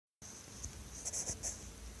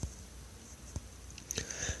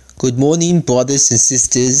Good morning, brothers and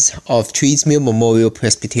sisters of Tweedsmuir Memorial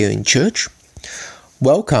Presbyterian Church.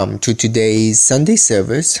 Welcome to today's Sunday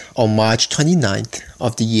service on March 29th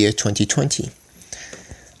of the year 2020.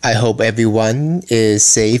 I hope everyone is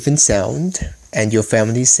safe and sound, and your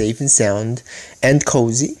family is safe and sound and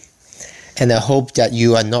cozy. And I hope that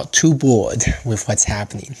you are not too bored with what's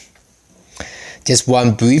happening. Just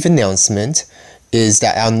one brief announcement is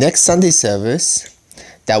that our next Sunday service,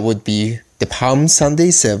 that would be the Palm Sunday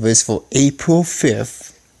service for April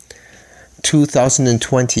 5th,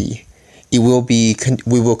 2020. We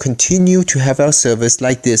will continue to have our service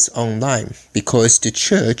like this online because the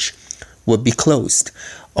church will be closed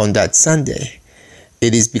on that Sunday.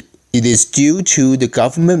 It is due to the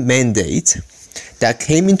government mandate that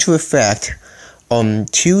came into effect on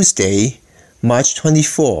Tuesday, March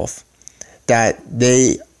 24th, that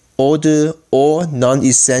they order all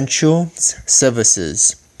non-essential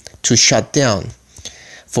services to shut down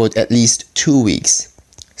for at least 2 weeks.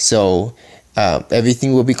 So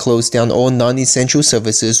everything will be closed down. All non-essential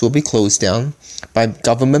services will be closed down by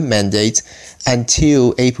government mandate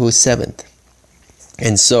until April 7th.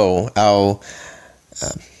 And so our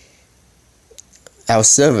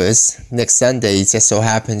service next Sunday just so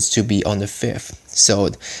happens to be on the 5th.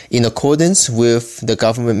 So in accordance with the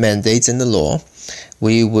government mandates and the law,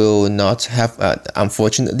 we will not have,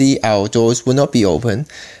 unfortunately, our doors will not be open,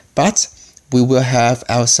 but we will have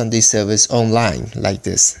our Sunday service online like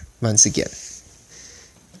this once again.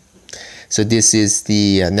 So this is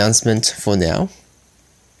the announcement for now.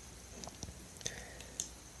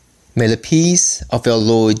 May the peace of our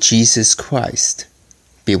Lord Jesus Christ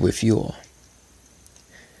be with you all.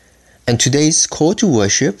 And today's call to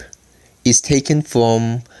worship is taken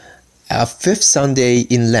from our 5th Sunday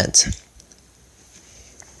in Lent.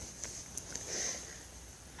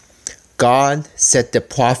 God set the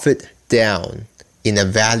prophet down in a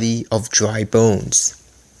valley of dry bones,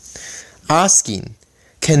 asking,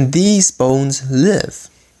 "Can these bones live?"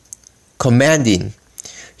 Commanding,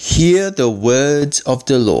 "Hear the words of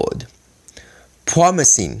the Lord,"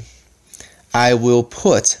 promising, "I will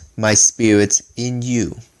put my spirit in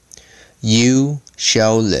you. You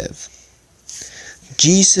shall live."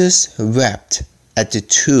 Jesus wept at the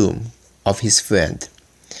tomb of his friend.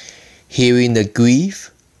 Hearing the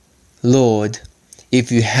grief, "Lord,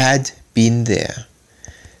 if you had been there,"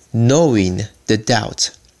 knowing the doubt,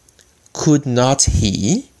 could not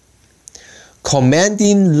he?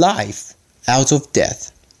 Commanding life out of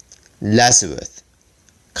death, "Lazarus,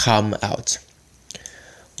 come out."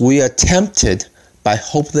 We are tempted by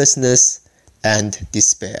hopelessness and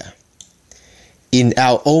despair. In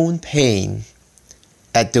our own pain,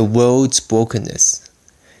 at the world's brokenness,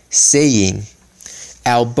 saying,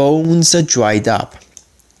 "Our bones are dried up,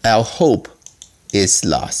 our hope is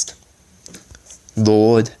lost."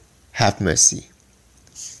 Lord, have mercy.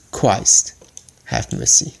 Christ, have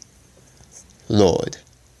mercy. Lord,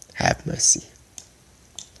 have mercy.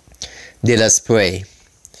 Let us pray.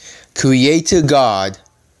 Creator God,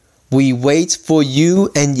 we wait for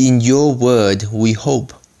you, and in your word we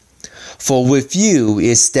hope. For with you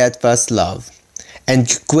is steadfast love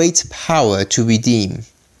and great power to redeem.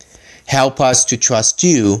 Help us to trust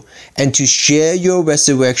you and to share your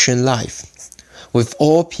resurrection life with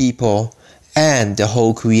all people and the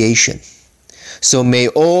whole creation. So may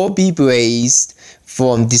all be raised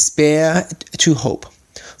from despair to hope,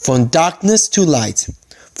 from darkness to light,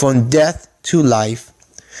 from death to life,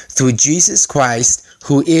 through Jesus Christ,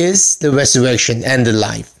 who is the resurrection and the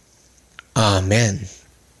life. Amen.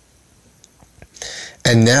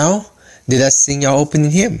 And now, let us sing our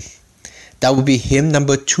opening hymn. That will be hymn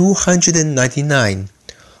number 299,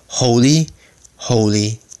 Holy,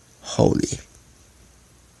 Holy, Holy.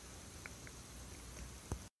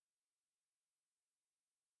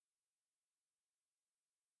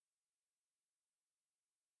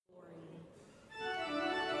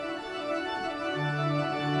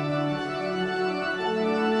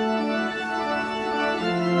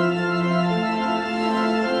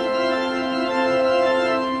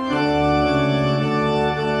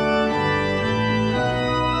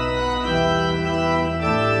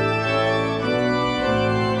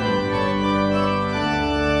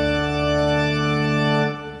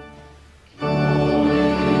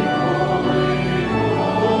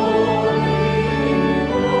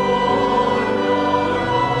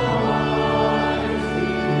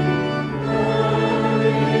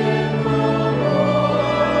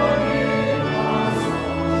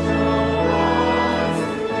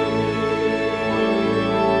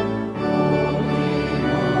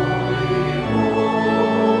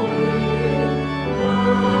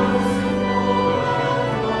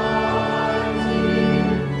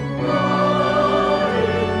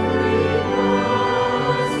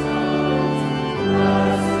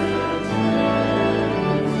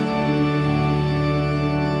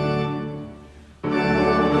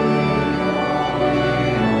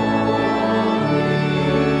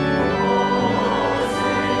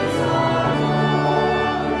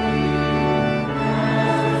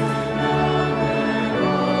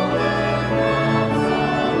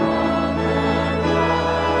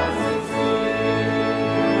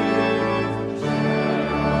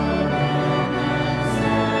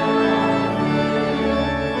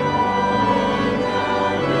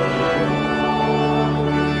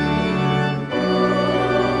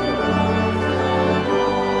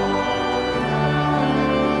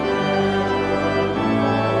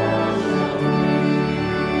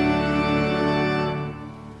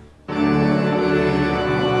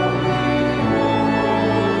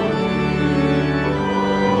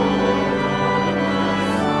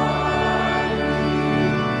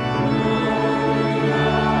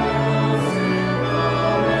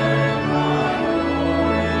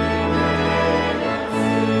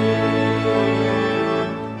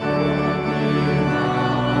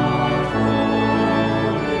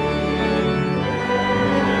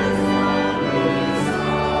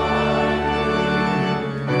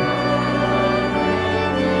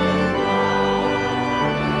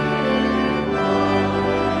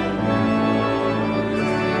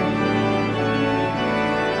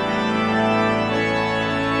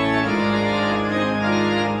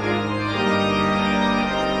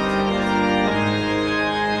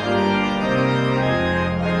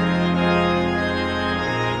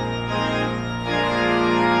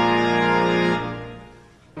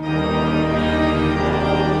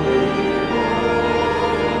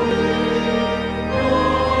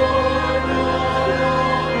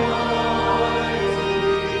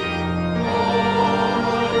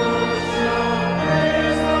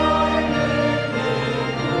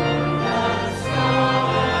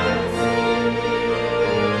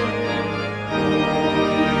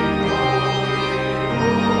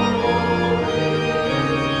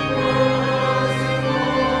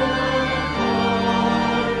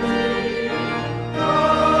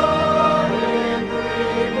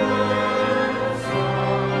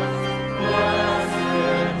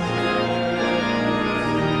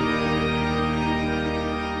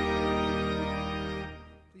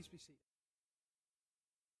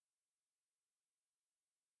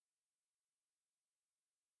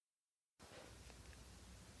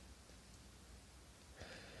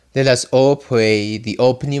 Let us all pray the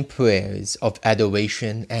opening prayers of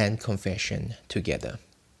adoration and confession together.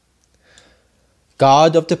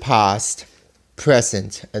 God of the past,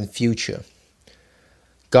 present, and future,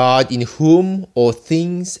 God in whom all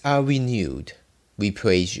things are renewed, we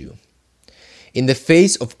praise you. In the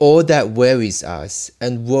face of all that wearies us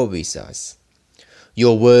and worries us,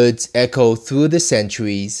 your words echo through the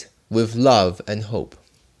centuries with love and hope.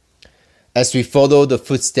 As we follow the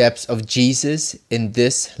footsteps of Jesus in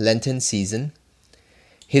this Lenten season,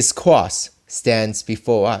 his cross stands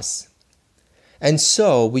before us. And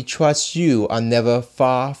so we trust you are never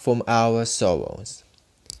far from our sorrows.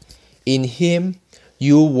 In him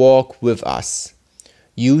you walk with us.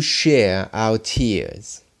 You share our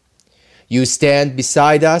tears. You stand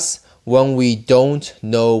beside us when we don't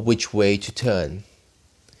know which way to turn.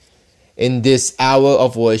 In this hour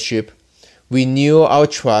of worship, renew our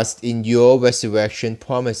trust in your resurrection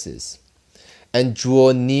promises and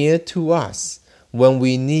draw near to us when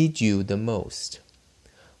we need you the most,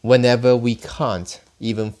 whenever we can't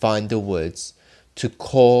even find the words to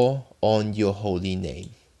call on your holy name.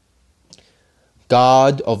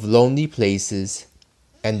 God of lonely places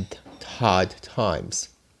and hard times,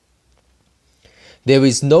 there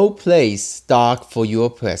is no place dark for your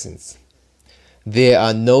presence. There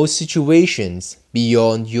are no situations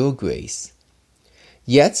beyond your grace.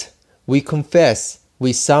 Yet, we confess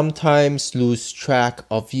we sometimes lose track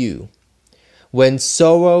of you. When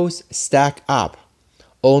sorrows stack up,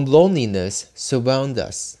 or loneliness surround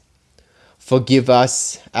us, forgive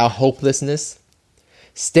us our hopelessness.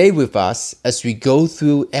 Stay with us as we go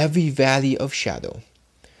through every valley of shadow.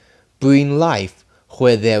 Bring life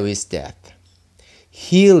where there is death,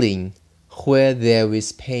 healing where there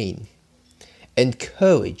is pain, and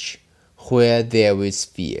courage where there is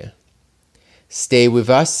fear. Stay with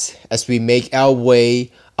us as we make our way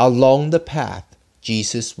along the path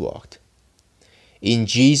Jesus walked. In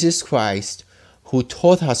Jesus Christ, who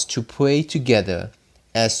taught us to pray together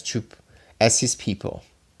as his people.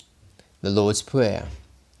 The Lord's Prayer.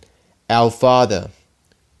 Our Father,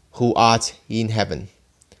 who art in heaven,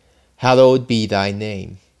 hallowed be thy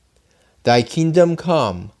name. Thy kingdom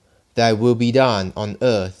come, thy will be done on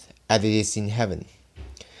earth as it is in heaven.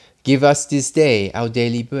 Give us this day our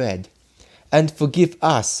daily bread, and forgive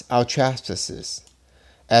us our trespasses,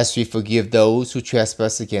 as we forgive those who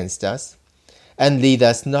trespass against us. And lead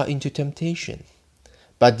us not into temptation,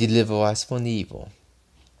 but deliver us from evil.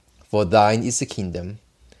 For thine is the kingdom,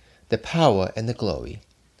 the power, and the glory,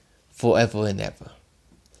 forever and ever.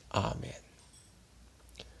 Amen.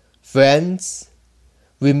 Friends,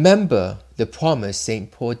 remember the promise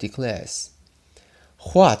St. Paul declares.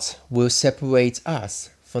 What will separate us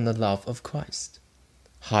from the love of Christ?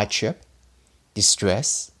 Hardship,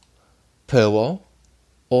 distress, peril,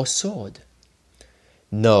 or sword?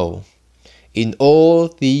 No, in all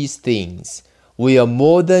these things we are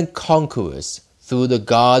more than conquerors through the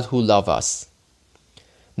God who loves us.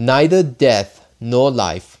 Neither death nor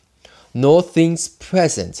life, nor things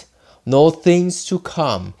present, nor things to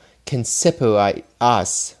come can separate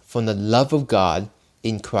us from the love of God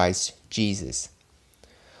in Christ Jesus.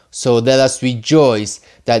 So let us rejoice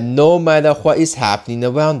that no matter what is happening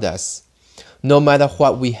around us, no matter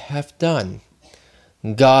what we have done,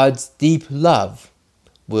 God's deep love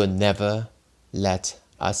will never let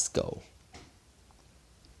us go.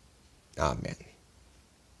 Amen.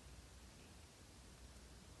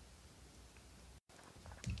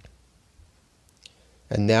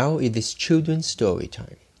 And now it is children's story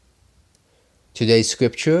time. Today's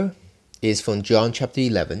scripture is from John chapter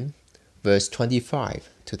 11, verse 25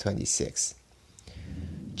 to 26.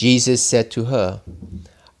 Jesus said to her,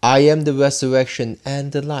 I am the resurrection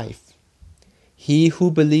and the life. He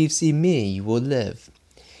who believes in me will live,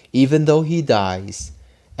 even though he dies,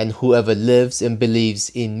 and whoever lives and believes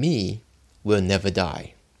in me will never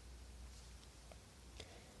die.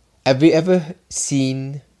 Have you ever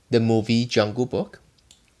seen the movie Jungle Book?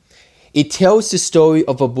 It tells the story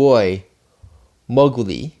of a boy,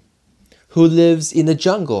 Mowgli, who lives in the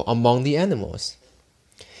jungle among the animals.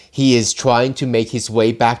 He is trying to make his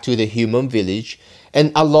way back to the human village,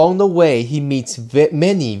 and along the way he meets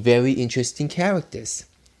many very interesting characters.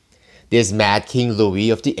 There's Mad King Louie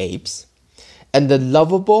of the Apes, and the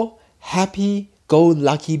lovable,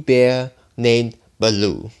 happy-go-lucky bear named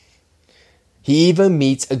Baloo. He even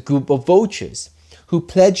meets a group of vultures who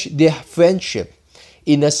pledge their friendship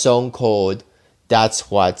in a song called That's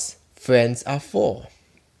What Friends Are For.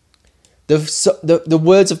 The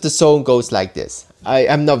words of the song goes like this.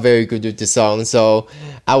 I'm not very good with the song, so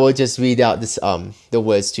I will just read out the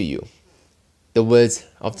words to you. The words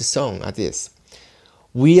of the song are this.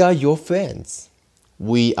 We are your friends.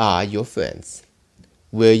 we are your friends.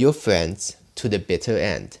 We're your friends to the bitter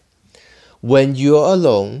end. When you're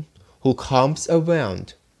alone, who comes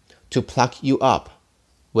around to pluck you up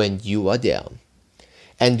when you are down?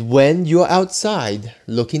 And when you're outside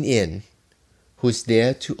looking in, who's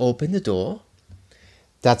there to open the door?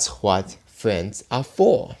 That's what friends are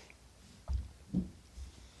for.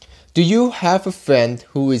 Do you have a friend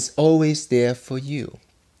who is always there for you?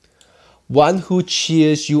 One who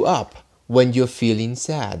cheers you up when you're feeling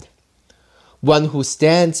sad? One who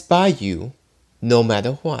stands by you no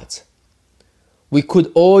matter what? We could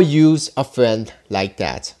all use a friend like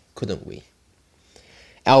that, couldn't we?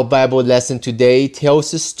 Our Bible lesson today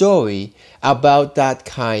tells a story about that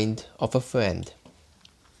kind of a friend.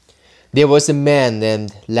 There was a man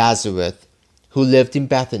named Lazarus who lived in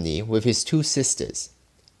Bethany with his two sisters,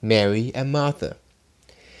 Mary and Martha.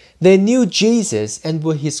 They knew Jesus and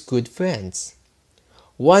were his good friends.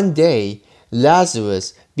 One day,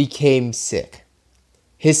 Lazarus became sick.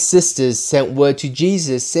 His sisters sent word to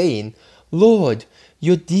Jesus saying, "Lord,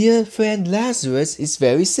 your dear friend Lazarus is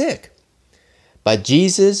very sick." But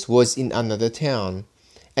Jesus was in another town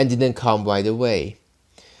and didn't come right away.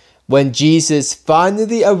 When Jesus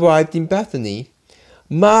finally arrived in Bethany,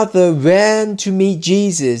 Martha ran to meet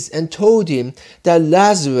Jesus and told him that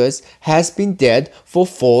Lazarus has been dead for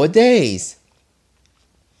 4 days.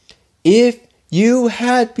 "If you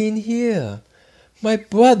had been here, my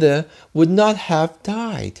brother would not have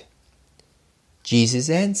died." Jesus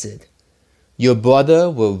answered, "Your brother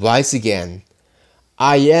will rise again.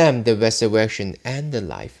 I am the resurrection and the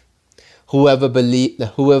life. Whoever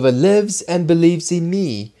lives and believes in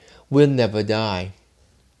me will never die."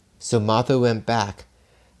 So Martha went back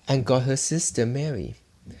and got her sister Mary,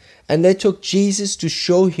 and they took Jesus to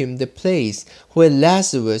show him the place where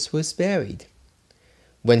Lazarus was buried.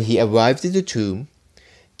 When he arrived at the tomb,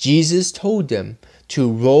 Jesus told them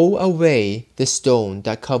to roll away the stone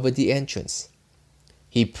that covered the entrance.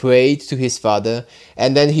 He prayed to his Father,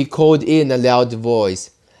 and then he called in a loud voice,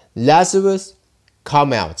 "Lazarus,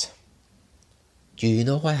 come out." Do you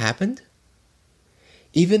know what happened?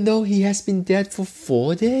 Even though he has been dead for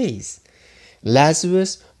 4 days,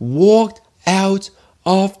 Lazarus walked out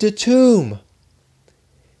of the tomb.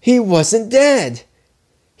 He wasn't dead.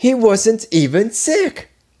 He wasn't even sick.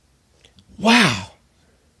 Wow!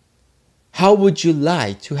 How would you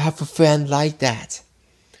like to have a friend like that?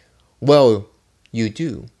 Well, you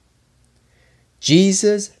do.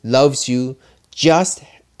 Jesus loves you just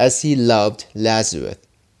as he loved Lazarus,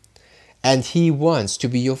 and he wants to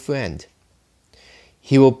be your friend.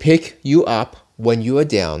 He will pick you up when you are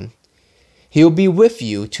down. He will be with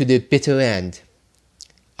you to the bitter end.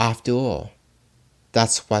 After all,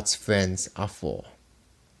 that's what friends are for.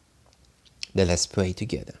 Let us pray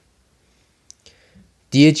together.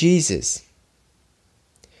 Dear Jesus,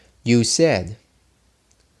 you said,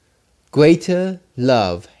 "Greater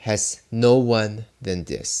love has no one than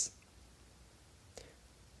this,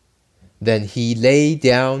 than he laid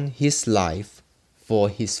down his life for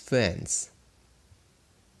his friends."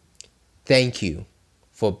 Thank you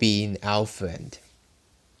for being our friend.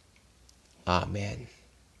 Amen.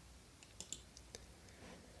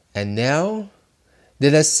 And now,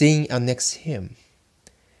 let us sing our next hymn.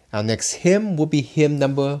 Our next hymn will be hymn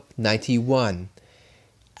number 91,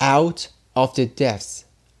 "Out of the Depths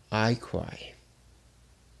I Cry."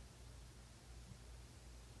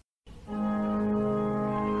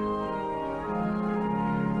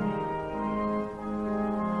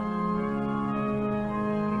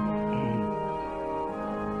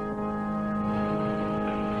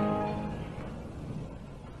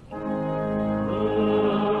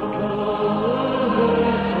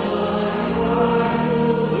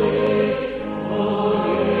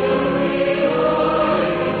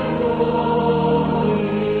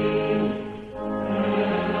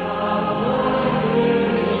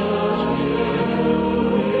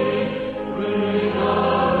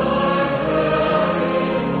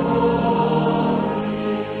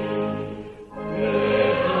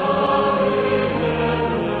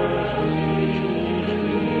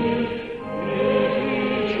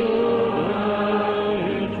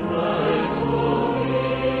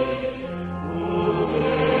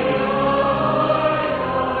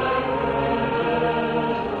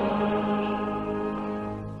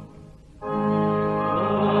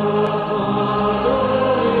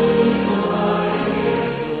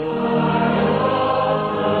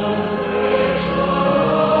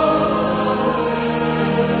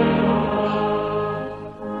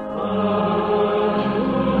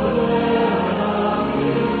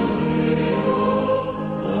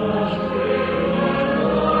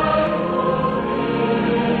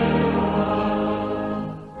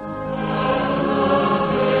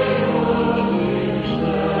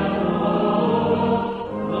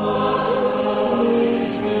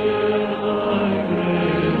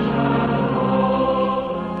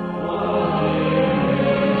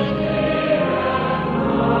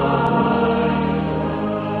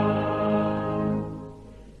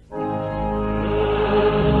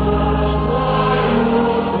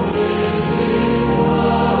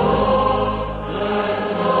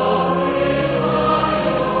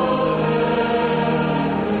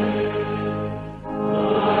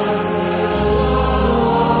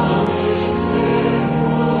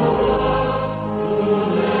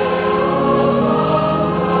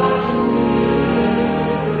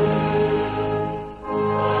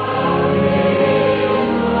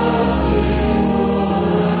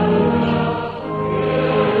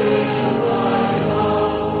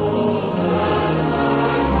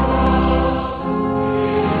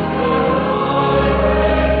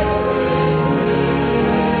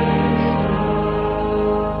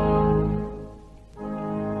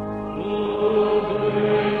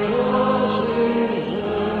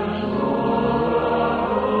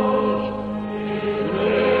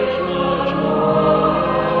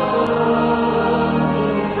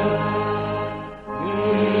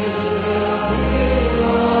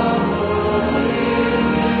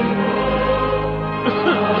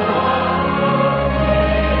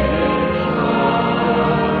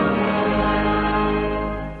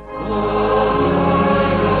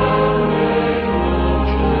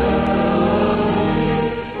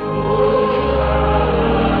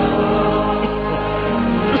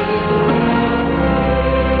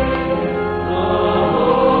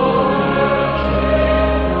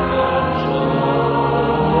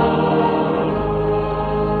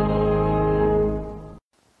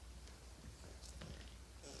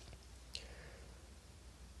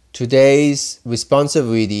 Today's responsive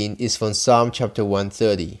reading is from Psalm chapter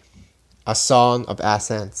 130, a song of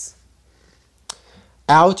ascents.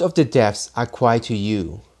 Out of the depths I cry to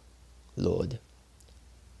you, Lord.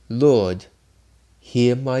 Lord,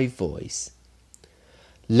 hear my voice.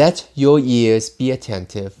 Let your ears be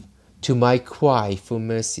attentive to my cry for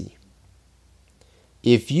mercy.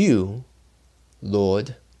 If you,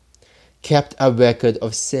 Lord, kept a record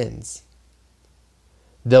of sins,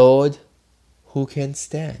 Lord, who can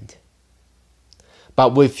stand?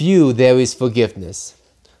 But with you there is forgiveness,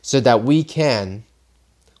 so that we can,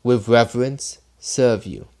 with reverence, serve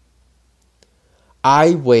you.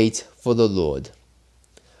 I wait for the Lord.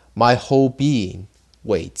 My whole being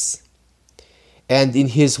waits, and in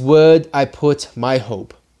his word I put my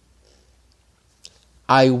hope.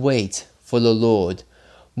 I wait for the Lord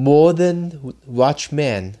more than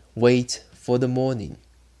watchmen wait for the morning,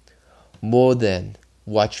 more than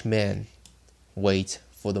watchmen wait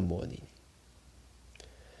for the morning.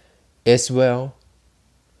 Israel,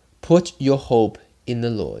 put your hope in the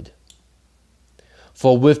Lord.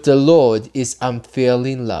 For with the Lord is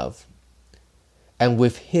unfailing love, and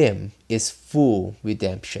with him is full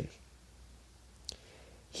redemption.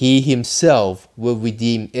 He himself will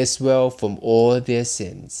redeem Israel from all their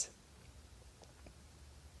sins.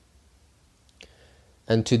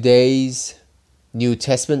 And today's New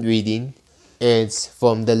Testament reading is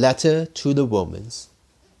from the letter to the Romans,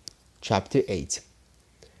 chapter 8,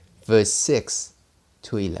 verse 6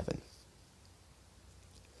 to 11.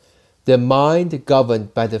 The mind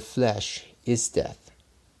governed by the flesh is death,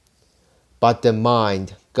 but the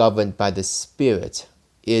mind governed by the Spirit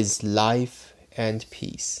is life and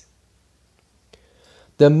peace.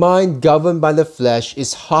 The mind governed by the flesh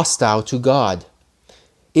is hostile to God.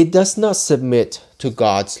 It does not submit to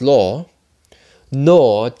God's law,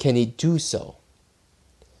 nor can it do so.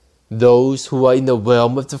 Those who are in the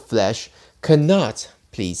realm of the flesh cannot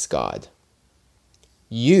please God.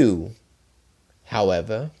 You,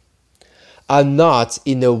 however, are not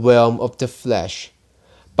in the realm of the flesh,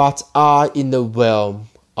 but are in the realm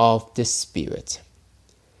of the Spirit,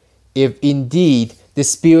 if indeed the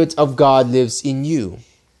Spirit of God lives in you.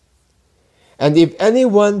 And if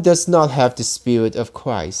anyone does not have the Spirit of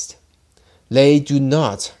Christ, they do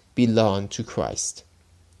not belong to Christ.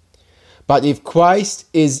 But if Christ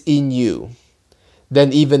is in you,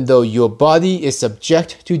 then even though your body is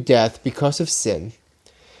subject to death because of sin,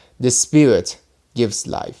 the Spirit gives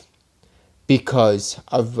life because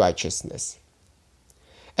of righteousness.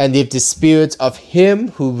 And if the Spirit of him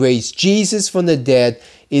who raised Jesus from the dead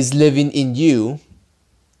is living in you,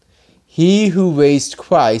 he who raised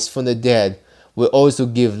Christ from the dead will also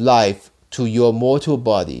give life to your mortal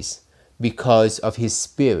bodies because of his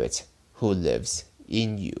Spirit who lives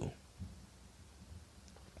in you.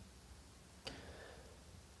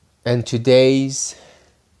 And today's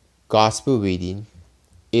Gospel reading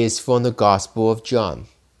is from the Gospel of John,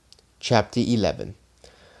 chapter 11,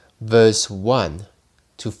 verse 1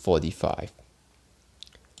 to 45.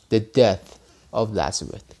 The death of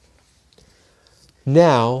Lazarus.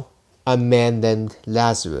 Now a man named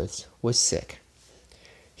Lazarus was sick.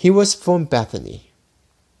 He was from Bethany,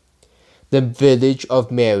 the village of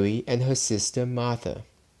Mary and her sister Martha.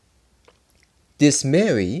 This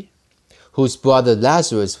Mary, whose brother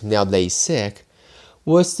Lazarus now lay sick,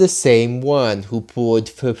 was the same one who poured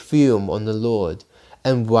perfume on the Lord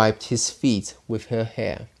and wiped his feet with her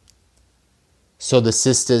hair. So the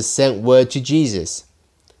sisters sent word to Jesus,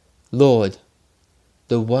 "Lord,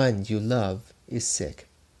 the one you love is sick."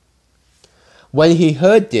 When he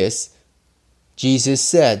heard this, Jesus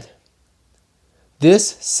said,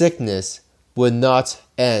 "This sickness will not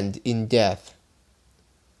end in death.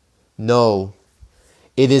 No,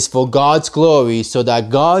 it is for God's glory, so that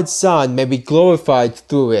God's Son may be glorified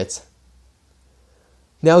through it."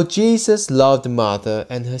 Now Jesus loved Martha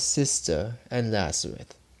and her sister and Lazarus.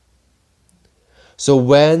 So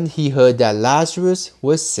when he heard that Lazarus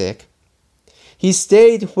was sick, he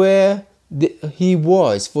stayed where he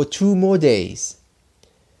was for 2 more days.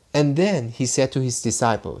 And then he said to his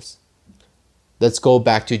disciples, "Let's go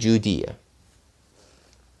back to Judea."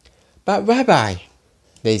 "But Rabbi,"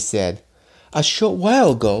 they said, "a short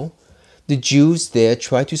while ago, the Jews there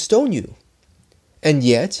tried to stone you, and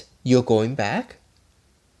yet you're going back?"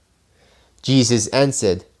 Jesus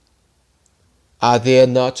answered, "Are there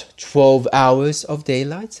not 12 hours of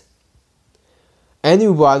daylight?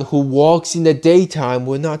 Anyone who walks in the daytime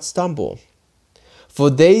will not stumble, for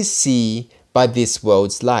they see by this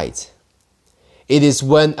world's light. It is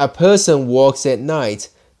when a person walks at night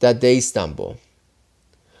that they stumble,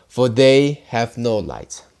 for they have no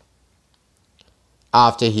light."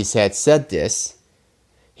 After he had said this,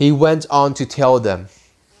 He went on to tell them,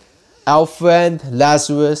 "Our friend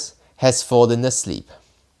Lazarus has fallen asleep,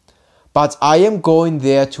 but I am going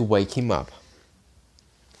there to wake him up."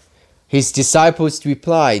 His disciples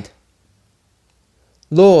replied,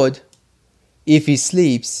 "Lord, if he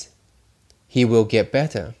sleeps, he will get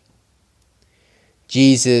better."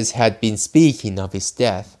 Jesus had been speaking of his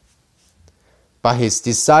death, but his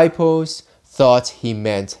disciples thought he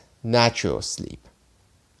meant natural sleep.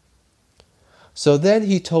 So then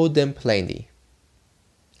he told them plainly,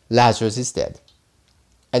 "Lazarus is dead,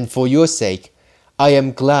 and for your sake I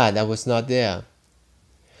am glad I was not there,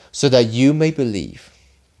 so that you may believe.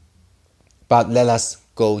 But let us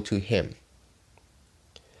go to him."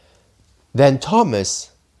 Then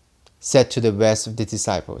Thomas said to the rest of the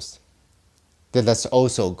disciples, "Let us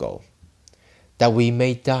also go, that we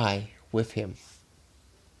may die with him."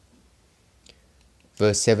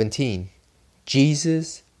 Verse 17,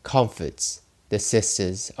 Jesus comforts the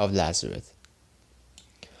sisters of Lazarus.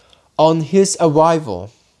 On his arrival,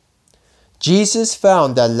 Jesus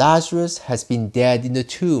found that Lazarus has been dead in the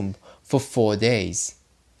tomb for 4 days.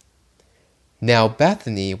 Now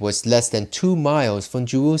Bethany was less than 2 miles from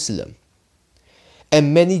Jerusalem,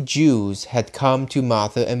 and many Jews had come to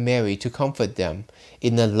Martha and Mary to comfort them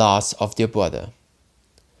in the loss of their brother.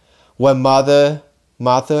 When Martha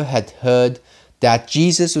had heard that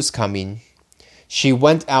Jesus was coming, she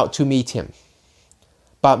went out to meet him,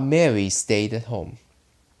 but Mary stayed at home.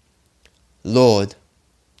 "Lord,"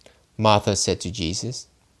 Martha said to Jesus,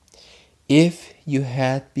 "if you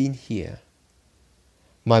had been here,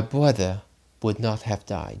 my brother would not have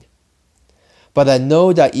died. But I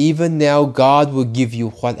know that even now God will give you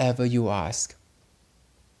whatever you ask."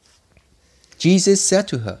 Jesus said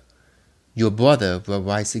to her, "Your brother will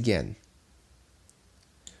rise again."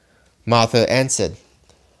 Martha answered,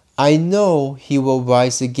 "I know he will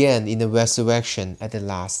rise again in the resurrection at the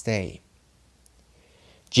last day."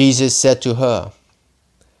 Jesus said to her,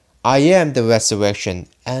 "I am the resurrection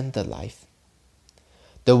and the life.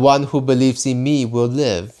 The one who believes in me will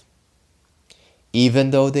live,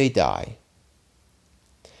 even though they die.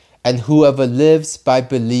 And whoever lives by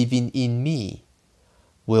believing in me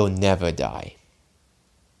will never die."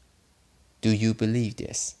 Do you believe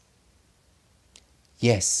this?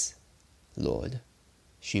 "Yes, Lord,"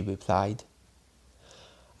 she replied.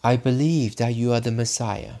 "I believe that you are the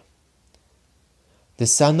Messiah, the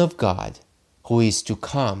Son of God, who is to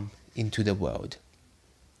come into the world."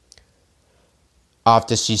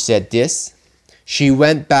 After she said this, she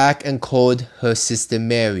went back and called her sister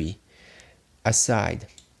Mary aside.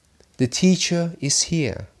 "The teacher is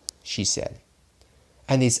here," she said,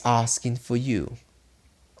 "and is asking for you."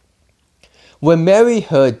 When Mary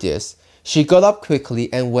heard this, she got up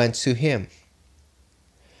quickly and went to him.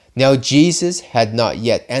 Now Jesus had not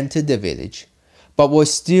yet entered the village, but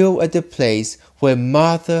was still at the place where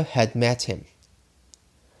Martha had met him.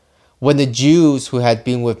 When the Jews who had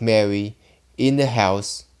been with Mary in the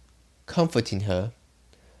house, comforting her,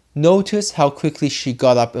 noticed how quickly she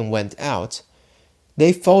got up and went out,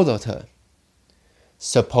 they followed her,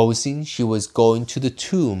 supposing she was going to the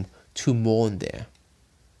tomb to mourn there.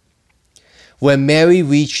 When Mary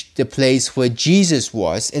reached the place where Jesus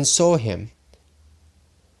was and saw him,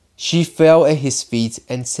 she fell at his feet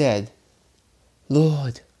and said,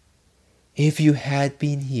 "Lord, if you had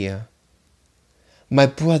been here, my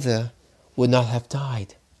brother would not have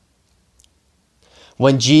died."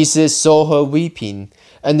 When Jesus saw her weeping,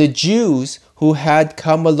 and the Jews who had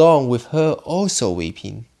come along with her also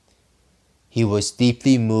weeping, he was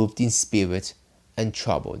deeply moved in spirit and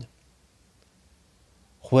troubled.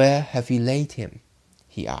 "Where have you laid him?"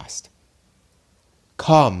 he asked.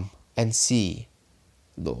 "Come and see,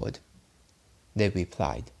 Lord," they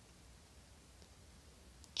replied.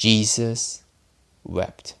 Jesus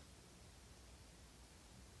wept.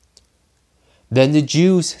 Then the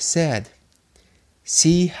Jews said,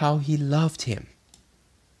 "See how he loved him."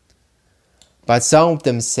 But some of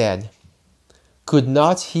them said, "Could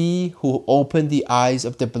not he who opened the eyes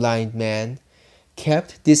of the blind man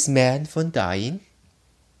kept this man from dying?"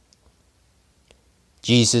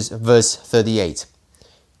 Verse 38.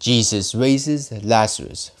 Jesus raises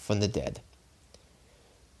Lazarus from the dead.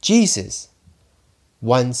 Jesus,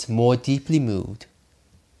 once more deeply moved,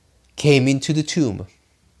 came to the tomb.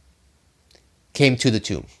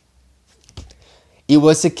 It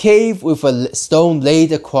was a cave with a stone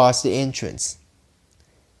laid across the entrance.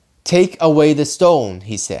 "Take away the stone,"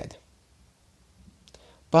 he said.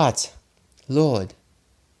 "But, Lord,"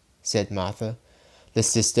 said Martha, the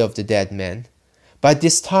sister of the dead man, "by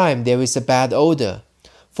this time there is a bad odor,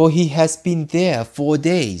 for he has been there 4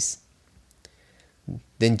 days."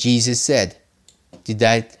 Then Jesus said, Did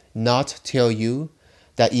I not tell you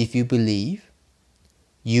that if you believe,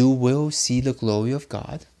 you will see the glory of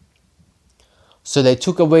God?" So they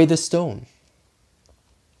took away the stone.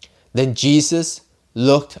 Then Jesus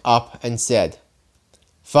looked up and said,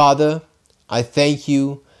 "Father, I thank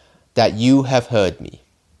you that you have heard me.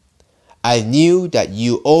 I knew that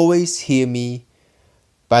you always hear me,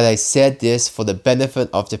 but I said this for the benefit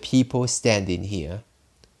of the people standing here,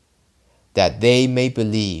 that they may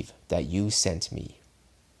believe that you sent me."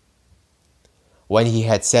 When he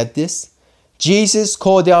had said this, Jesus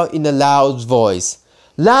called out in a loud voice,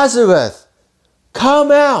 "Lazarus,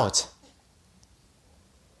 come out!"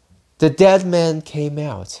 The dead man came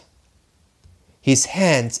out, his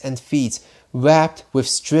hands and feet wrapped with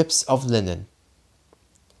strips of linen,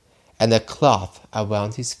 and a cloth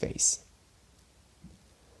around his face.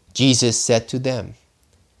 Jesus said to them,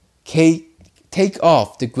 "Take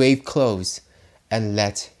off the grave clothes and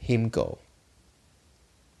let him go."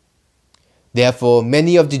 Therefore,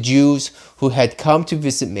 many of the Jews who had come to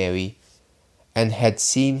visit Mary and had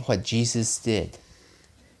seen what Jesus did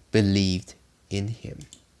believed in him.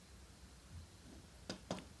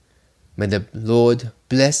 May the Lord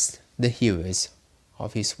bless the hearers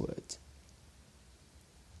of his word.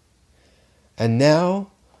 And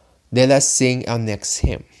now, let us sing our next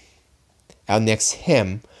hymn. Our next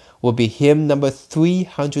hymn will be hymn number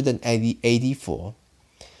 384,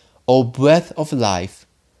 "O Breath of Life,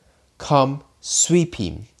 come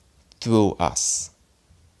sweeping through us."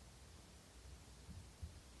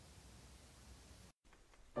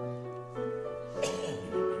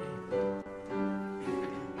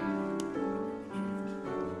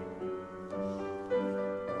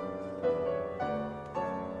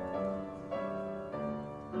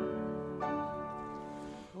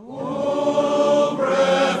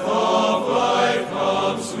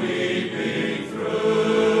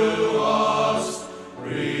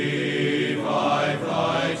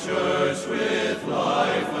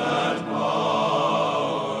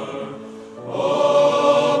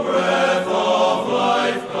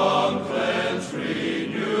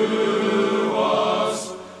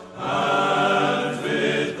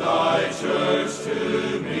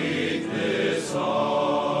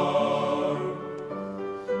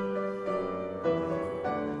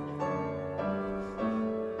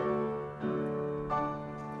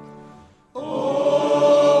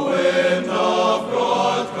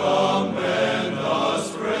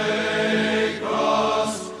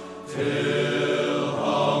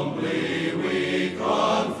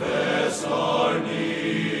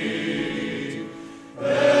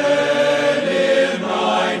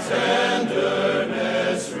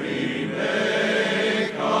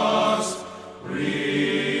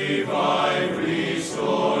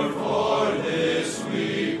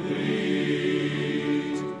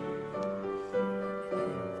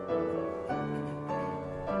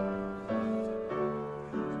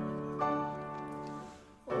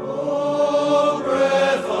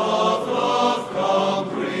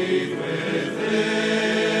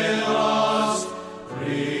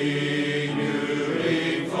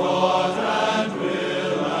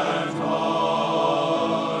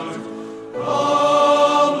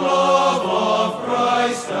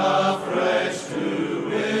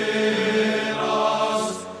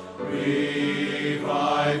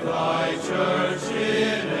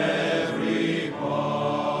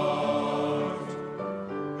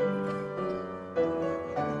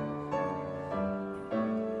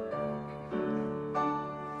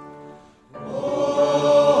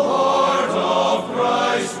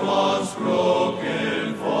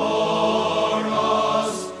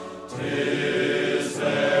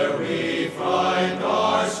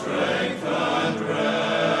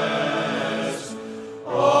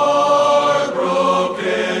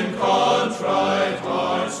 Contrite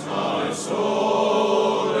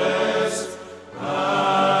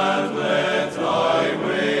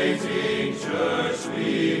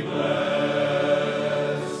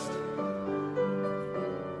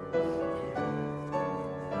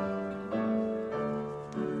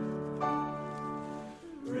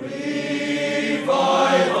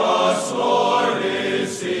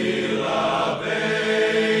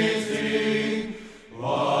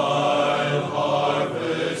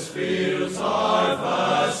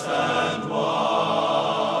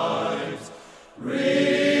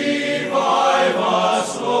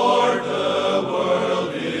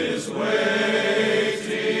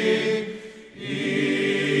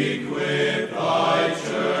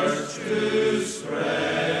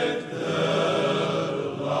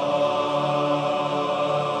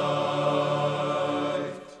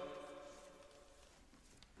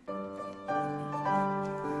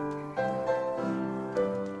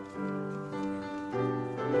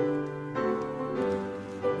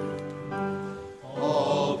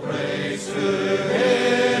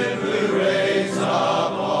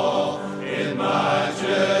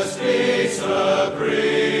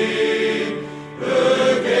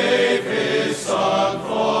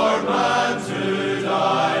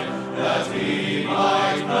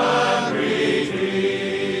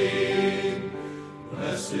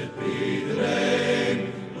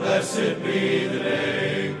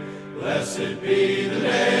Blessed be the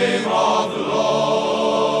name of the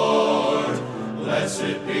Lord.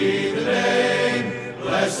 Blessed be the name.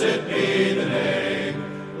 Blessed be the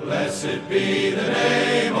name. Blessed be the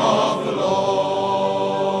name of the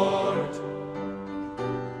Lord.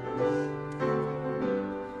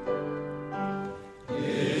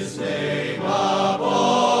 His name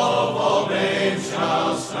above all names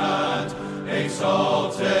shall stand,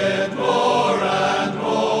 exalted more and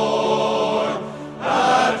more,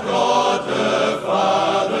 at God the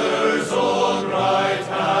Father's own right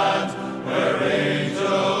hand, where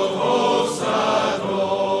angel hosts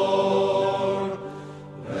adore.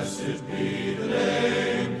 Blessed be the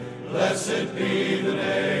name, blessed be the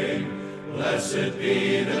name, blessed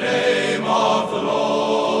be the name of the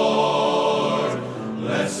Lord.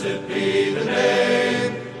 Blessed be the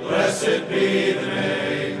name, blessed be the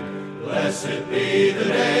name, blessed be the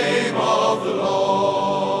name of the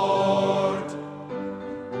Lord.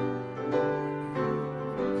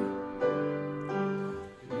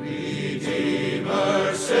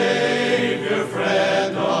 Redeemer, Savior,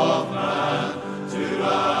 friend of man, to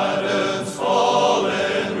Adam's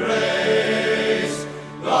fallen race,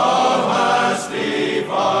 thou hast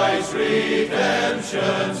devised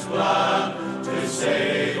redemption's plan, to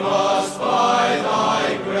save us by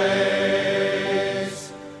thy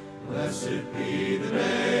grace. Blessed be the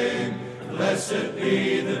name, blessed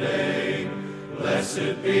be the name,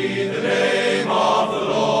 blessed be the name of the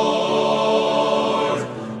Lord.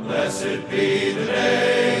 Blessed be the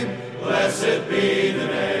name, blessed be the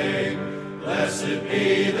name, blessed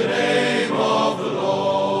be the name of the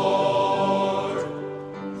Lord.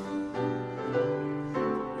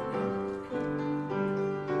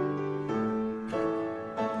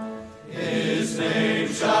 His name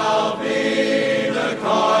shall be the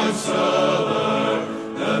Counselor,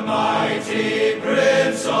 the mighty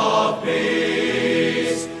Prince of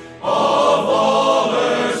Peace, of all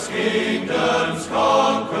earth's kingdoms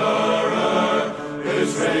conqueror,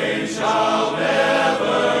 whose reign shall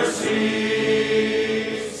never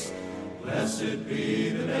cease. Blessed be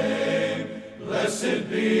the name, blessed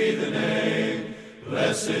be the name,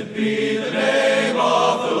 blessed be the name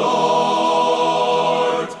of the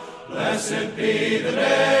Lord. Blessed be the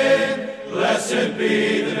name, blessed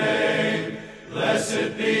be the name,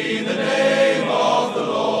 blessed be the name of the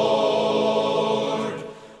Lord.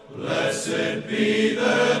 Blessed be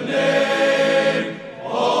the name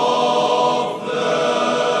of the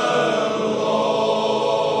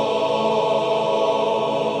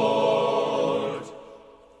Lord.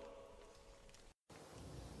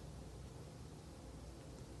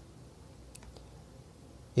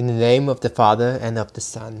 In the name of the Father, and of the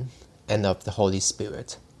Son, and of the Holy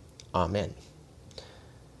Spirit. Amen.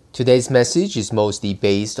 Today's message is mostly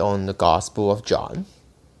based on the Gospel of John.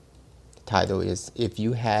 The title is, If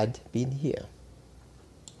You Had Been Here.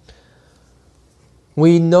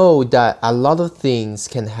 We know that a lot of things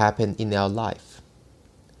can happen in our life.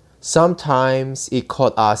 Sometimes it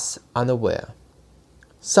caught us unaware.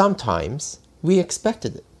 Sometimes we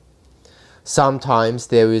expected it. Sometimes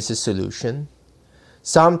there is a solution.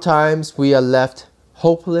 Sometimes we are left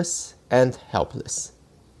hopeless and helpless.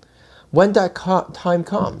 When that time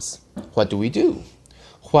comes, what do we do?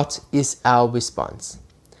 What is our response?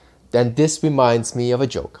 Then this reminds me of a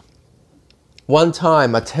joke. One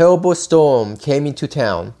time, a terrible storm came into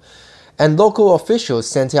town, and local officials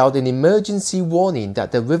sent out an emergency warning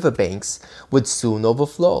that the riverbanks would soon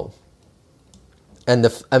overflow and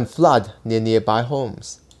flood nearby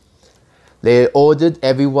homes. They ordered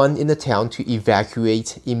everyone in the town to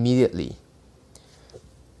evacuate immediately.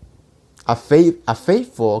 A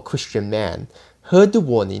faithful Christian man heard the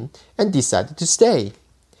warning and decided to stay,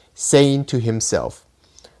 saying to himself,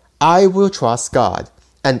 I will trust God,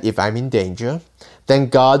 and if I'm in danger, then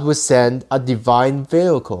God will send a divine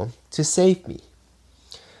vehicle to save me.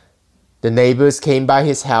 The neighbors came by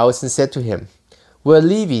his house and said to him, We're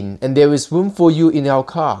leaving, and there is room for you in our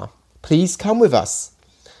car. Please come with us.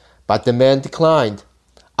 But the man declined.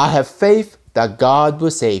 I have faith that God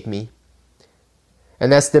will save me.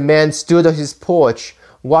 And as the man stood on his porch,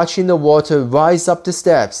 watching the water rise up the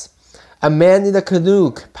steps, a man in a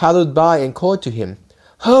canoe paddled by and called to him,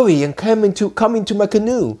 Hurry and come into my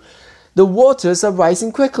canoe. The waters are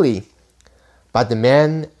rising quickly. But the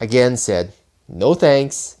man again said, No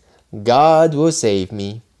thanks. God will save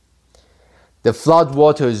me. The flood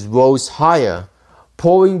waters rose higher,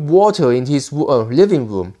 pouring water into his living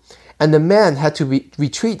room, and the man had to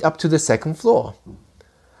retreat up to the second floor.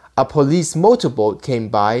 A police motorboat came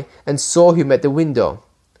by and saw him at the window.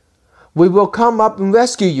 We will come up and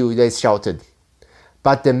rescue you, they shouted.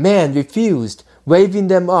 But the man refused, waving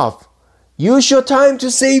them off. Use your time to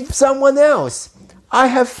save someone else. I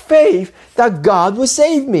have faith that God will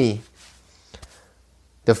save me.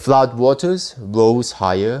 The flood waters rose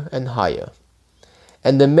higher and higher,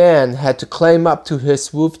 and the man had to climb up to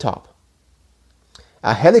his rooftop.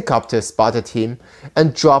 A helicopter spotted him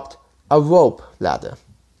and dropped a rope ladder.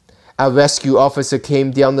 A rescue officer came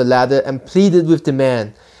down the ladder and pleaded with the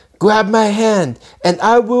man, "Grab my hand and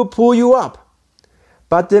I will pull you up."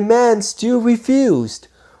 But the man still refused,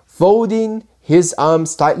 folding his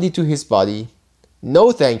arms tightly to his body.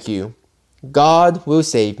 "No, thank you. God will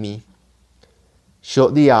save me."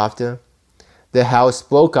 Shortly after, the house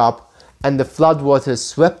broke up and the floodwaters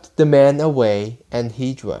swept the man away and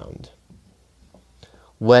he drowned.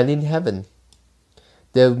 When in heaven,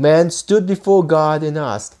 the man stood before God and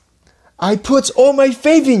asked, "I put all my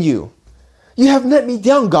faith in you. You have let me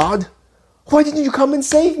down, God. Why didn't you come and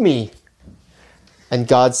save me?" And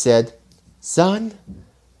God said, "Son,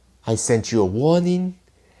 I sent you a warning.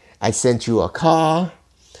 I sent you a car.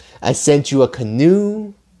 I sent you a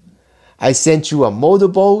canoe. I sent you a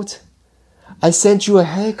motorboat. I sent you a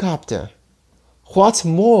helicopter. What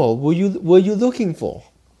more were you looking for?"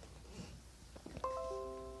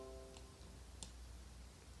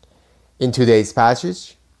 In today's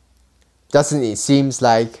passage, doesn't it seem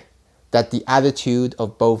like that the attitude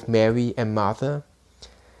of both Mary and Martha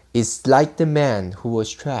is like the man who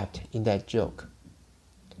was trapped in that joke?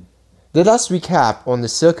 Let us recap on the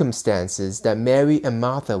circumstances that Mary and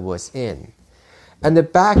Martha was in, and the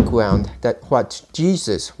background that what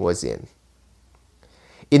Jesus was in.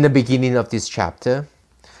 In the beginning of this chapter,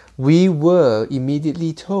 we were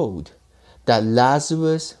immediately told that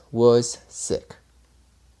Lazarus was sick.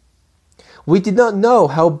 We did not know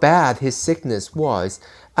how bad his sickness was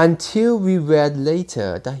until we read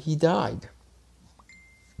later that he died.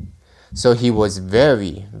 So he was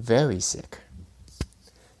very, very sick,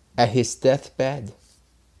 at his deathbed.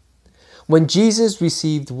 When Jesus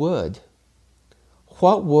received word,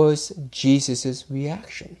 what was Jesus'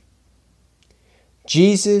 reaction?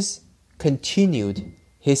 Jesus continued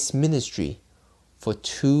his ministry for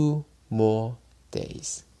 2 more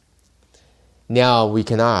days. Now we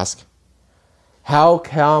can ask, how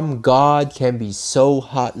come God can be so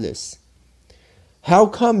heartless? How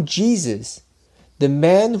come Jesus, the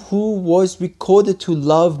man who was recorded to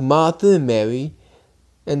love Martha and Mary,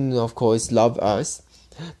 and of course love us,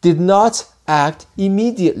 did not act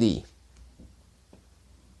immediately?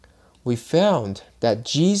 We found that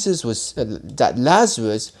that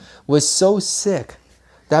Lazarus was so sick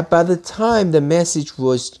that by the time the message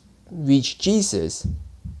reached Jesus,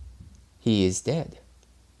 he is dead.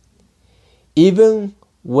 Even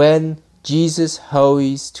when Jesus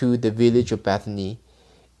hurries to the village of Bethany,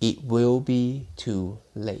 it will be too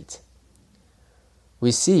late.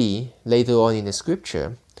 We see later on in the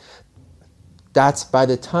scripture that by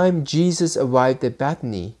the time Jesus arrived at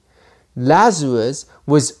Bethany, Lazarus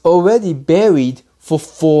was already buried for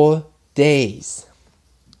 4 days.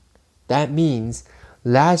 That means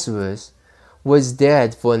Lazarus was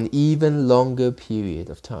dead for an even longer period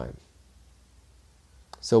of time.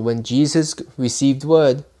 So when Jesus received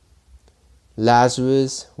word,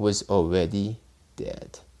 Lazarus was already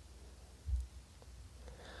dead.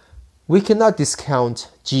 We cannot discount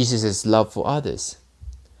Jesus' love for others,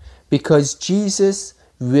 because Jesus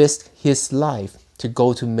risked his life to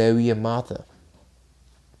go to Mary and Martha.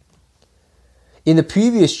 In the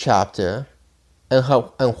previous chapter,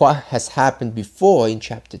 and what has happened before in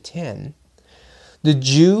chapter 10, the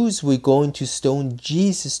Jews were going to stone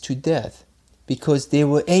Jesus to death because they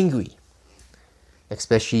were angry,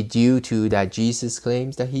 especially due to that Jesus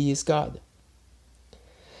claims that he is God.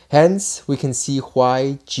 Hence, we can see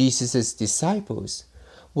why Jesus' disciples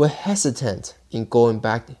were hesitant in going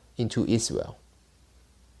back into Israel.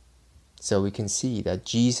 So we can see that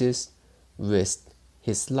Jesus risked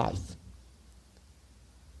his life.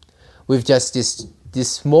 With just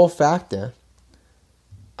this small factor,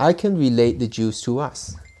 I can relate the Jews to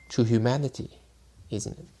us, to humanity,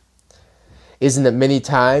 isn't it? Isn't it many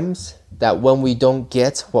times that when we don't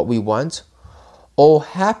get what we want, or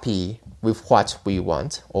happy with what we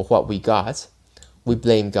want or what we got, we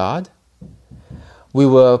blame God? We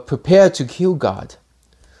were prepared to kill God,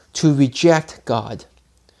 to reject God,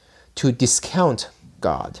 to discount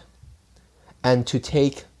God, and to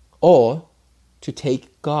take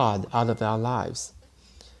God out of our lives.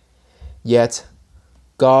 Yet,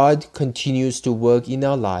 God continues to work in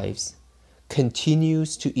our lives,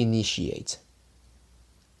 continues to initiate.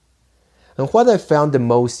 And what I found the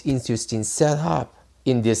most interesting setup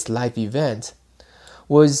in this life event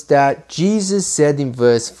was that Jesus said in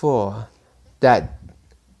verse 4 that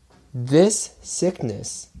this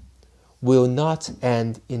sickness will not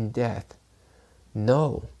end in death.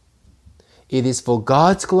 No. It is for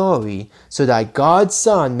God's glory, so that God's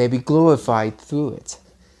Son may be glorified through it.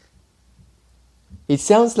 It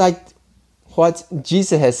sounds like what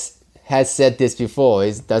Jesus has said this before,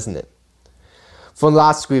 doesn't it? From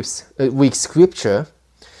last week's scripture,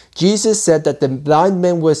 Jesus said that the blind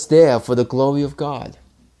man was there for the glory of God.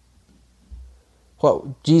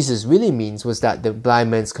 What Jesus really means was that the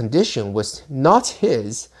blind man's condition was not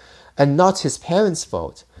his and not his parents'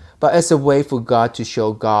 fault, but as a way for God to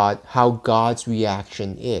show God how God's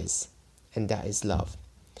reaction is, and that is love.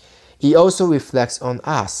 He also reflects on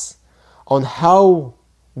us, on how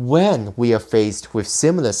when we are faced with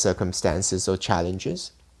similar circumstances or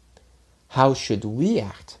challenges, how should we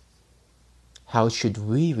act? How should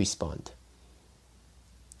we respond?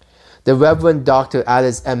 The Reverend Dr.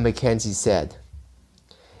 Alice M. Mackenzie said,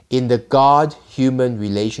 in the God-human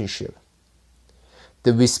relationship,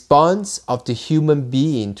 the response of the human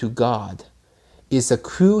being to God is a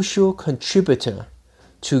crucial contributor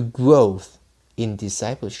to growth in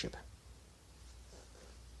discipleship.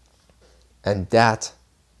 And that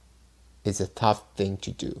is a tough thing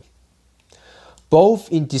to do,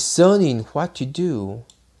 both in discerning what to do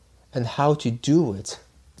and how to do it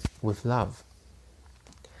with love.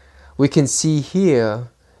 We can see here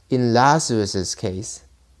in Lazarus' case,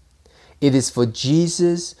 it is for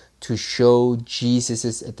Jesus to show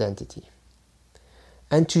Jesus' identity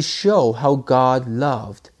and to show how God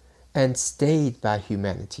loved and stayed by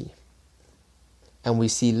humanity. And we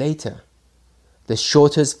see later, the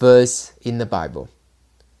shortest verse in the Bible,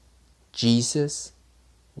 Jesus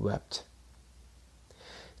wept.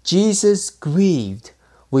 Jesus grieved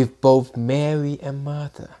with both Mary and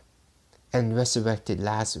Martha and resurrected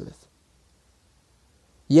Lazarus.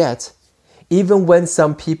 Yet, even when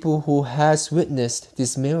some people who has witnessed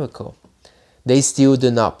this miracle, they still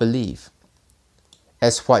do not believe,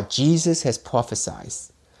 as what Jesus has prophesied,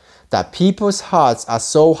 that people's hearts are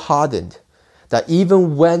so hardened that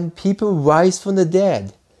even when people rise from the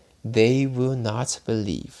dead, they will not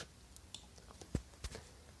believe.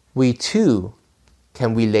 We too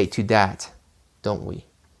can relate to that, don't we?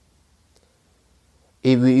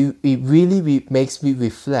 It really makes me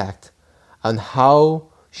reflect on how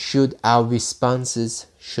should our responses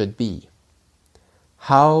should be.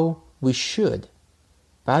 How we should,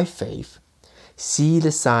 by faith, see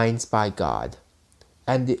the signs by God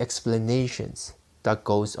and the explanations that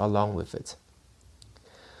goes along with it.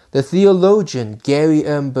 The theologian Gary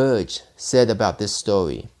M. Burge said about this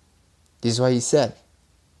story. This is what he said.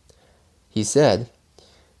 He said,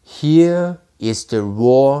 "Here is the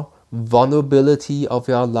raw vulnerability of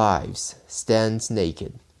our lives stands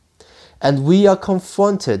naked, and we are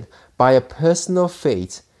confronted by a personal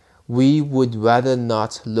fate we would rather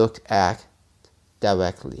not look at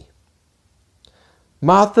directly."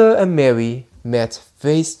 Martha and Mary met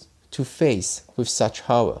face to face with such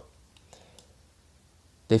horror.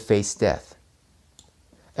 They faced death,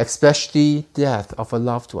 especially death of a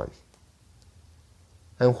loved one.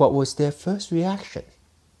 And what was their first reaction?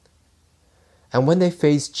 And when they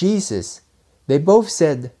faced Jesus, they both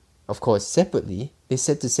said, of course separately, they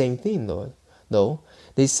said the same thing, Lord. No,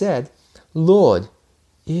 they said, "Lord,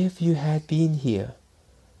 if you had been here,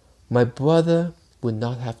 my brother would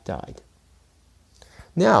not have died."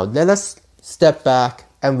 Now, let us step back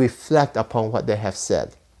and reflect upon what they have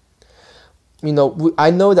said.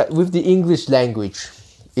 I know that with the English language,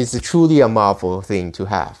 it's truly a marvel thing to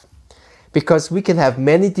have, because we can have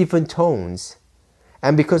many different tones,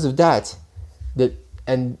 and because of that,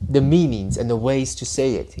 the meanings and the ways to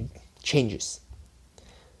say it changes.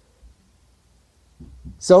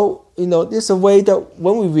 So, there's a way that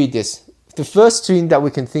when we read this, the first thing that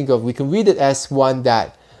we can think of, we can read it as one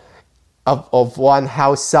that of one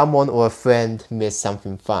how someone or a friend missed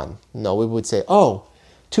something fun. We would say, "Oh,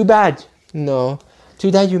 too bad. Too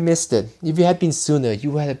bad you missed it. If you had been sooner,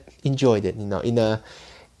 you would have enjoyed it."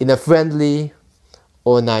 In a friendly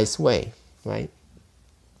or nice way, right?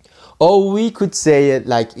 Or we could say it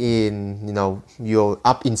like in, you're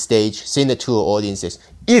up in stage, saying it to audiences.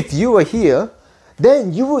 "If you were here,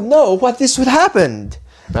 then you would know what this would happen,"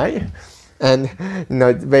 right? And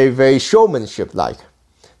very, very showmanship like.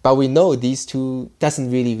 But we know these two doesn't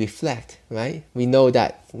really reflect, right? We know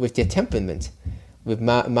that with their temperament, with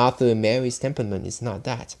Martha and Mary's temperament, it's not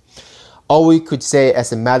that. Or we could say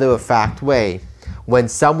as a matter-of-fact way, when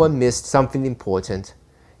someone missed something important,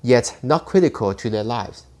 yet not critical to their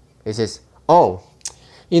lives. It says, "Oh,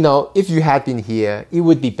 if you had been here, it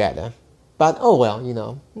would be better. But oh well,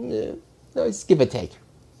 it's give or take."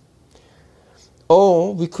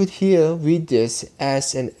 Or we could read this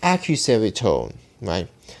as an accusatory tone, right?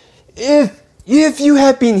 if you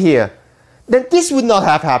had been here, then this would not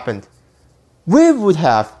have happened.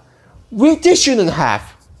 This shouldn't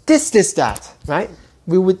have. This, that, right?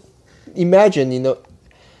 We would imagine,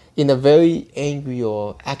 in a very angry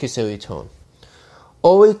or accusatory tone.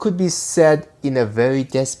 Or it could be said in a very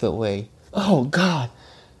desperate way. Oh God,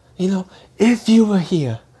 if you were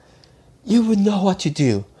here, you would know what to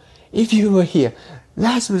do. If you were here,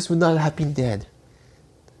 Lazarus would not have been dead.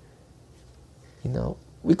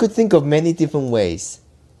 We could think of many different ways.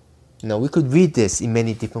 We could read this in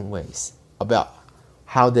many different ways about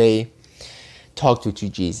how they talked to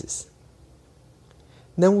Jesus.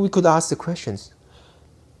 Then we could ask the questions,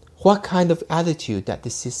 what kind of attitude that the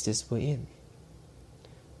sisters were in?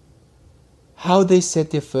 How they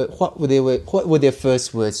said what were their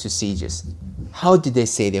first words to Jesus? How did they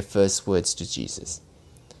say their first words to Jesus?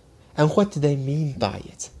 And what do they mean by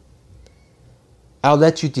it? I'll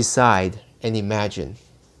let you decide and imagine.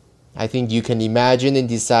 I think you can imagine and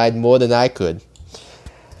decide more than I could.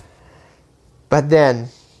 But then,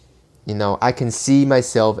 I can see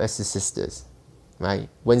myself as the sisters, right?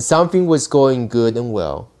 When something was going good and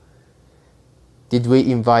well, did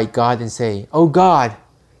we invite God and say, oh God,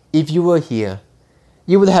 if you were here,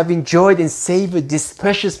 you would have enjoyed and savored this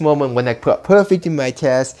precious moment when I put perfect in my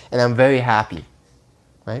test and I'm very happy,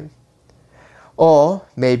 right? Or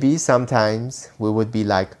maybe sometimes we would be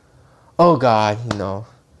like, oh God,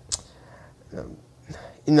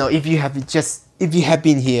 if you had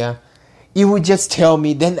been here, you would just tell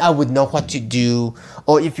me, then I would know what to do.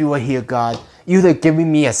 Or if you were here, God, you would have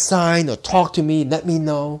given me a sign or talk to me, let me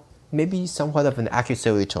know. Maybe somewhat of an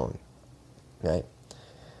accusatory tone, right?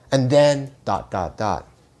 And then ...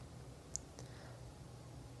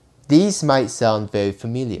 These might sound very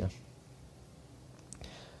familiar.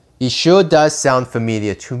 It sure does sound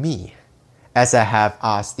familiar to me, as I have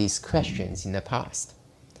asked these questions in the past,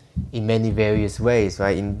 in many various ways,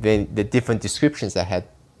 right? In the different descriptions I had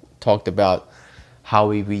talked about how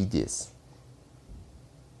we read this.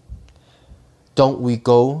 Don't we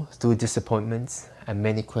go through disappointments and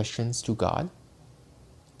many questions to God?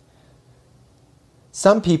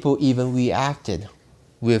 Some people even reacted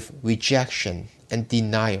with rejection and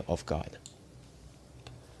denial of God.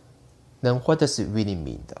 Then what does it really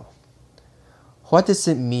mean though? What does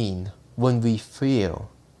it mean when we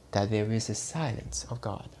feel that there is a silence of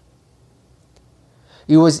God?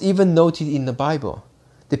 It was even noted in the Bible,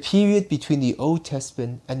 the period between the Old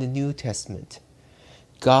Testament and the New Testament.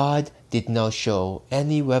 God did not show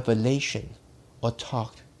any revelation or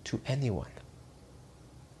talk to anyone.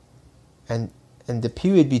 And the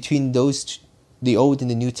period between the Old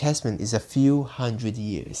and the New Testament is a few hundred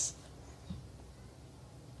years.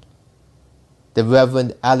 The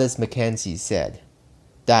Reverend Alice Mackenzie said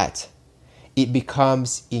that it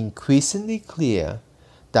becomes increasingly clear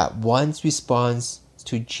that one's response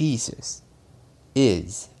to Jesus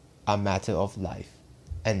is a matter of life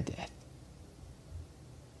and death.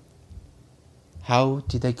 How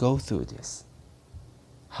did I go through this?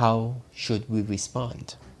 How should we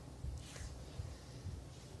respond?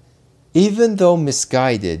 Even though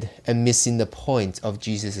misguided and missing the point of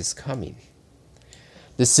Jesus' coming,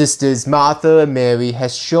 the sisters Martha and Mary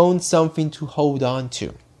has shown something to hold on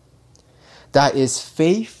to. That is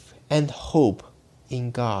faith and hope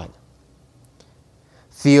in God.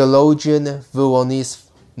 Theologian Muniz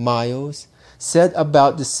Miles said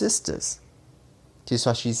about the sisters, this is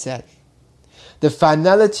what she said: the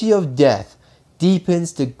finality of death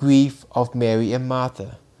deepens the grief of Mary and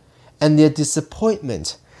Martha, and their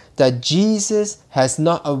disappointment that Jesus has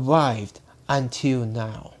not arrived until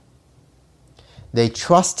now. They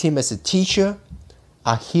trust him as a teacher,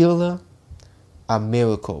 a healer, a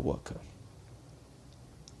miracle worker.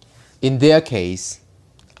 In their case,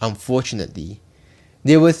 unfortunately,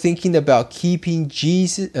 they were thinking about keeping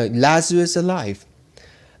Lazarus alive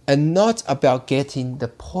and not about getting the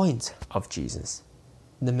point of Jesus,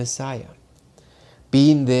 the Messiah,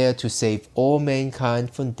 being there to save all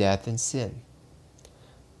mankind from death and sin.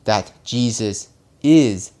 That Jesus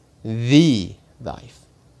is the life.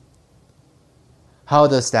 How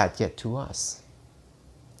does that get to us?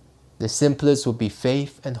 The simplest would be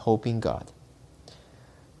faith and hope in God,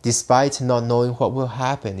 despite not knowing what will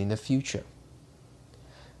happen in the future.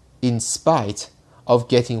 In spite of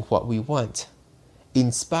getting what we want,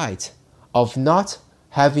 in spite of not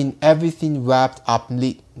having everything wrapped up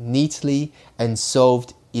neatly and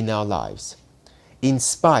solved in our lives, in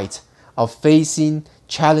spite of facing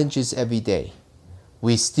challenges every day,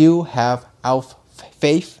 we still have our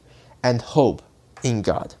faith and hope in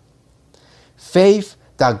God. Faith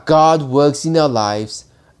that God works in our lives,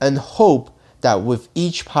 and hope that with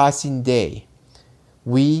each passing day,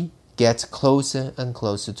 we get closer and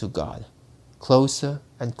closer to God, closer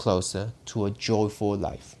and closer to a joyful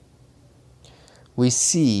life. We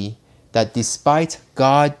see that despite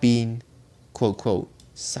God being, quote, quote,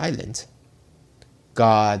 silent,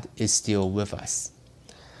 God is still with us.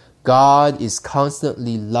 God is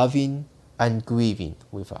constantly loving and grieving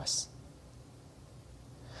with us.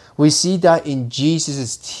 We see that in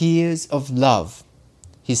Jesus' tears of love,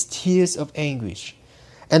 his tears of anguish,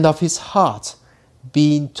 and of his heart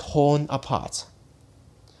being torn apart.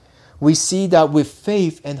 We see that with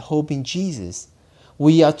faith and hope in Jesus,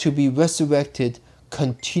 we are to be resurrected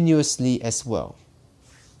continuously as well.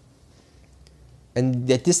 And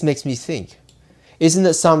that this makes me think, isn't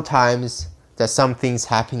it sometimes that some things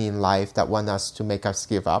happen in life that want us to make us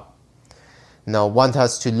give up? Want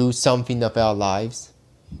us to lose something of our lives,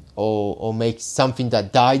 or make something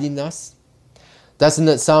that died in us? Doesn't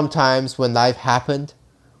it sometimes when life happened,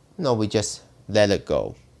 we just let it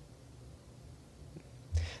go?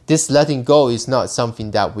 This letting go is not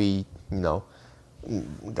something that we,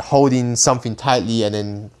 holding something tightly and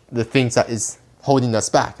then the things that is holding us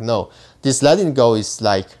back. No, this letting go is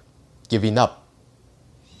like giving up,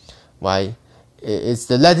 right? It's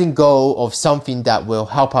the letting go of something that will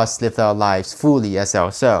help us live our lives fully as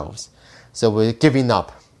ourselves. So we're giving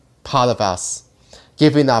up part of us,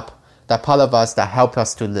 giving up that part of us that helped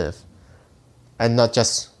us to live, and not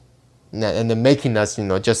just, and then making us,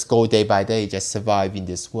 just go day by day, just survive in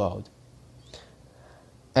this world.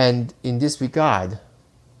 And in this regard,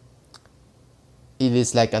 it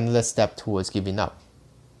is like another step towards giving up.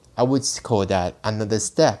 I would call that another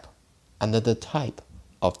step, another type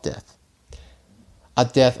of death. A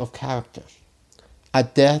death of character, a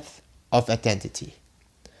death of identity,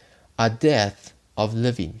 a death of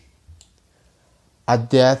living, a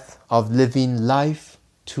death of living life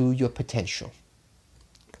to your potential,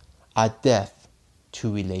 a death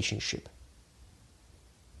to relationship.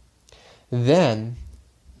 Then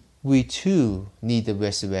we too need the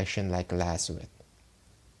resurrection like Lazarus.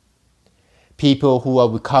 People who are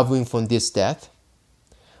recovering from this death,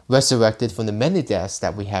 resurrected from the many deaths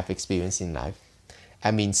that we have experienced in life. I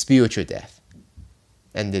mean spiritual death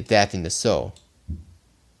and the death in the soul.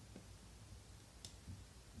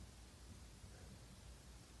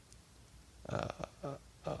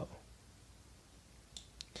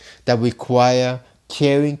 That require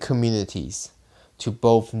caring communities to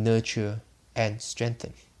both nurture and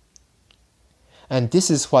strengthen. And this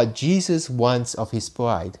is what Jesus wants of his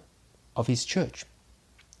bride, of his church.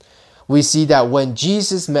 We see that when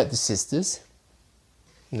Jesus met the sisters,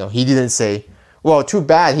 he didn't say, well, too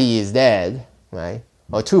bad he is dead, right?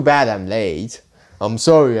 Or too bad I'm late. I'm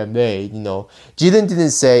sorry I'm late, Jesus didn't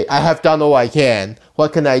say, I have done all I can.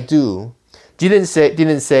 What can I do? Jesus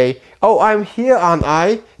didn't say, oh, I'm here, aren't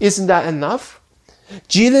I? Isn't that enough?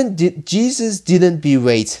 Jesus didn't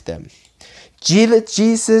berate them.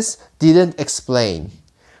 Jesus didn't explain.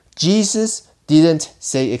 Jesus didn't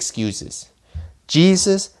say excuses.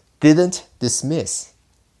 Jesus didn't dismiss.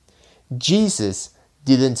 Jesus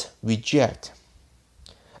didn't reject.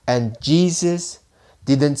 And Jesus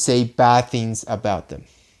didn't say bad things about them.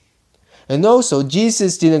 And also,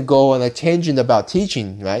 Jesus didn't go on a tangent about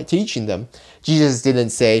teaching, right? Teaching them. Jesus didn't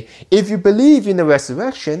say, if you believe in the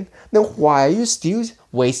resurrection, then why are you still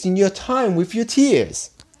wasting your time with your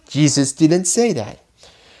tears? Jesus didn't say that.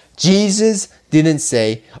 Jesus didn't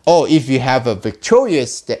say, oh, if you have a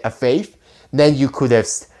victorious faith, then you could have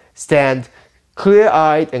stand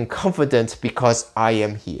clear-eyed and confident because I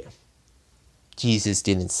am here. Jesus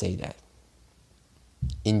didn't say that.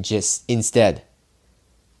 Instead,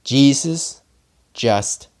 Jesus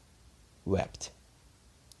just wept.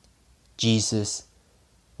 Jesus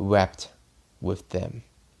wept with them.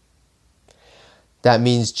 That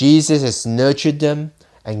means Jesus has nurtured them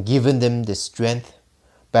and given them the strength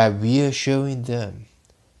by reassuring them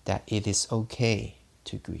that it is okay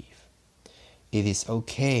to grieve. It is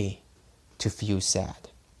okay to feel sad.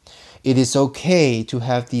 It is okay to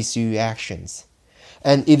have these reactions.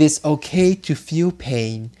 And it is okay to feel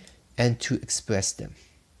pain and to express them.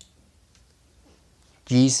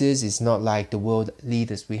 Jesus is not like the world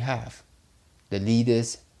leaders we have. The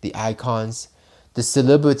leaders, the icons, the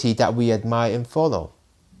celebrity that we admire and follow.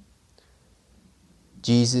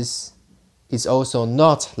 Jesus is also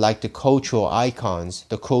not like the cultural icons,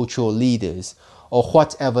 the cultural leaders, or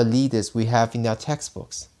whatever leaders we have in our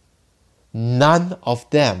textbooks. None of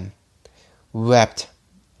them wept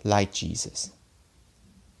like Jesus.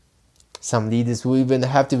 Some leaders will even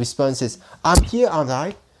have the responses, I'm here, aren't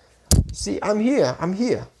I? See, I'm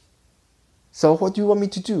here. So what do you want me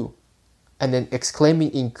to do? And then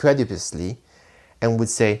exclaiming incredulously and would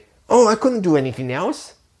say, oh, I couldn't do anything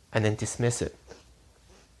else. and then dismiss it,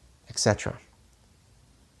 etc.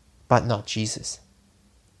 But not Jesus.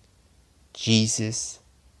 Jesus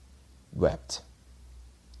wept.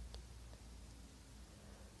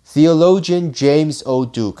 Theologian James O.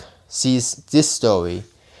 Duke sees this story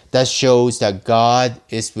that shows that God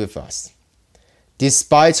is with us,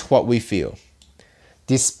 despite what we feel,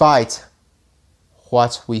 despite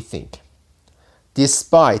what we think,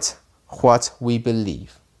 despite what we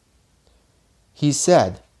believe. He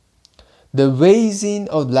said, "The raising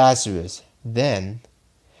of Lazarus then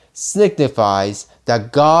signifies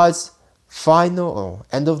that God's final or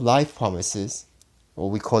end-of-life promises, or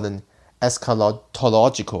we call them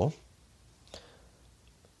eschatological,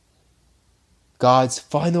 God's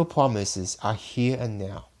final promises are here and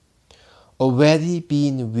now, already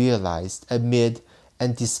being realized amid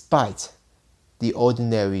and despite the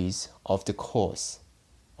ordinaries of the course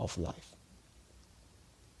of life."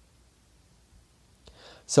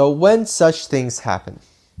 So when such things happen,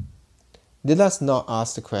 let us not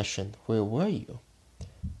ask the question, "Where were you?"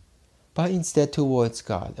 but instead towards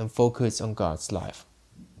God and focus on God's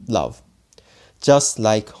love, just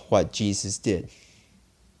like what Jesus did.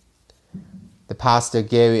 The pastor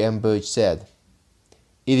Gary M. Burge said,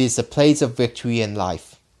 "It is a place of victory and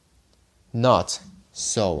life, not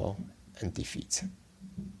sorrow and defeat."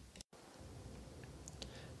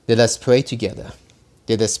 Let us pray together.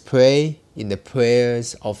 Let us pray in the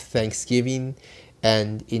prayers of thanksgiving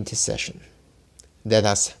and intercession. Let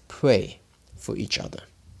us pray for each other.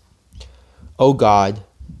 O God,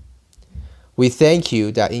 we thank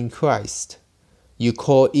you that in Christ you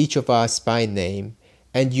call each of us by name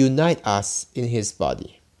and unite us in his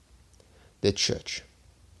body, the church.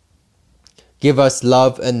 Give us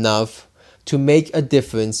love enough to make a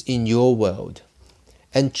difference in your world,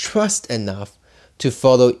 and trust enough to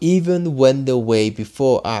follow even when the way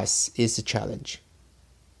before us is a challenge.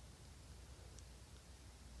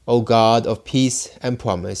 O God of peace and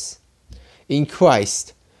promise, in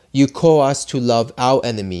Christ you call us to love our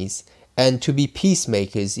enemies and to be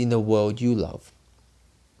peacemakers in the world you love.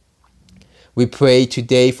 We pray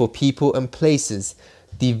today for people and places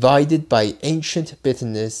divided by ancient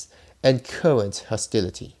bitterness and current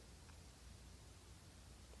hostility.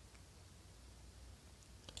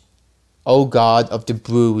 O God of the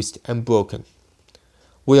bruised and broken,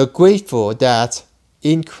 we are grateful that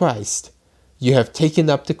in Christ you have taken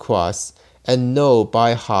up the cross and know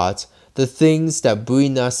by heart the things that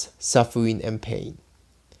bring us suffering and pain.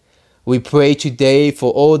 We pray today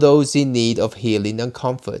for all those in need of healing and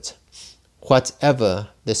comfort, whatever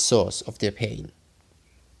the source of their pain.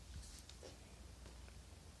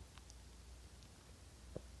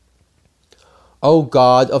 O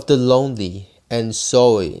God of the lonely and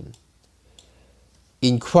sorrowing,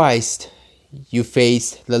 in Christ you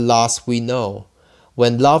face the loss we know,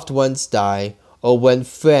 when loved ones die or when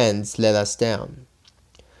friends let us down.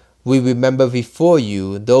 We remember before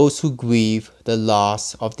you those who grieve the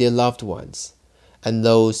loss of their loved ones and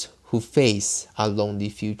those who face a lonely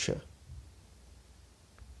future.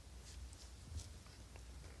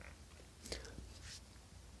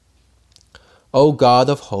 O God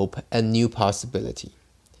of hope and new possibility,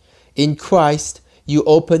 in Christ you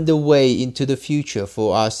open the way into the future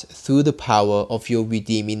for us through the power of your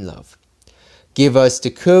redeeming love. Give us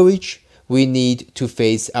the courage we need to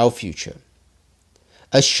face our future,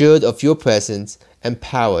 assured of your presence and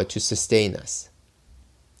power to sustain us.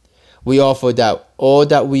 We offer that all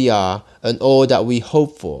that we are and all that we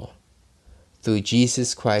hope for. Through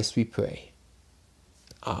Jesus Christ we pray.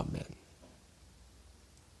 Amen.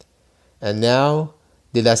 And now,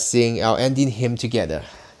 let us sing our ending hymn together.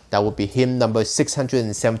 That will be hymn number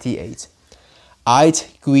 678. I'd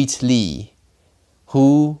greet thee,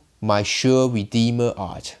 who my sure Redeemer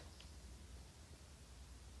art.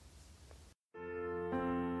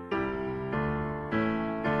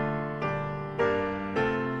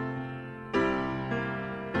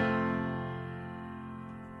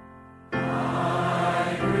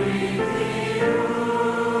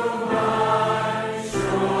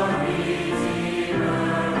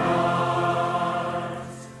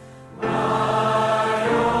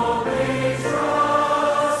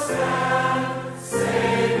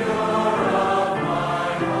 Savior of my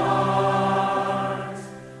heart.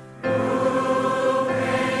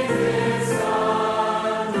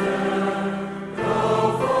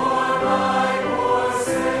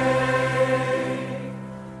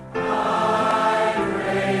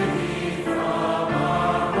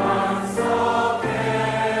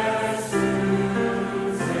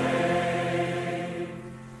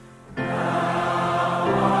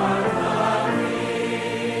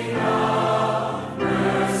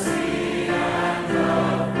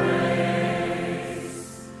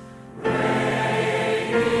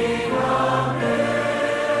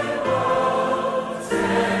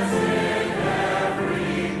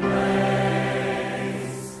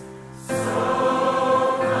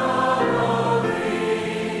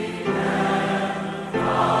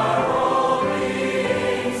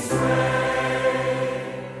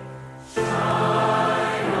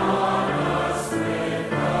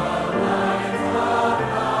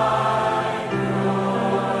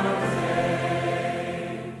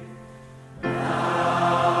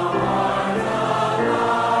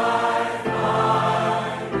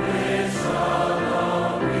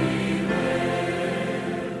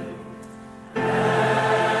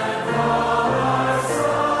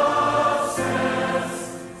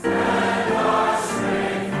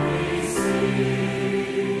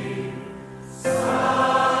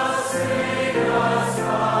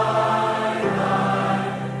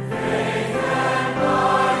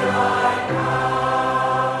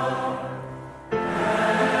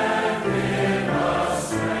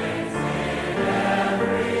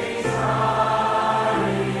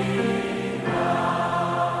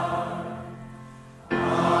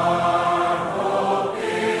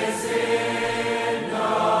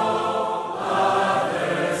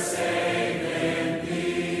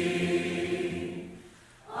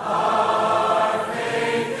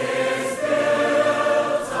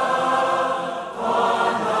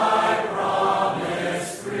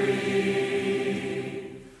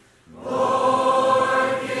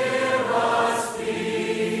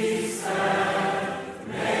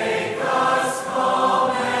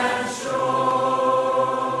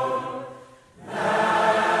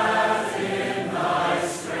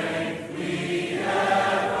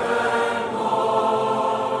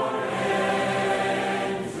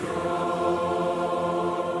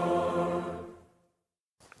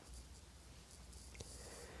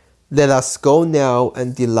 Let us go now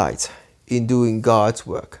and delight in doing God's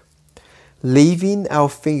work, leaving our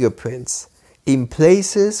fingerprints in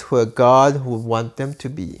places where God would want them to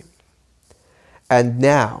be. And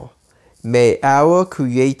now, may our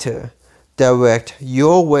Creator direct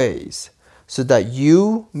your ways so that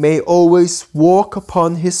you may always walk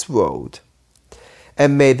upon His road.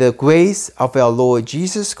 And may the grace of our Lord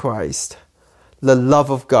Jesus Christ, the love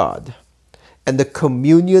of God, and the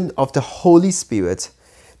communion of the Holy Spirit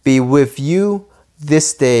be with you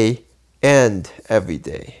this day and every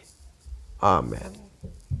day. Amen.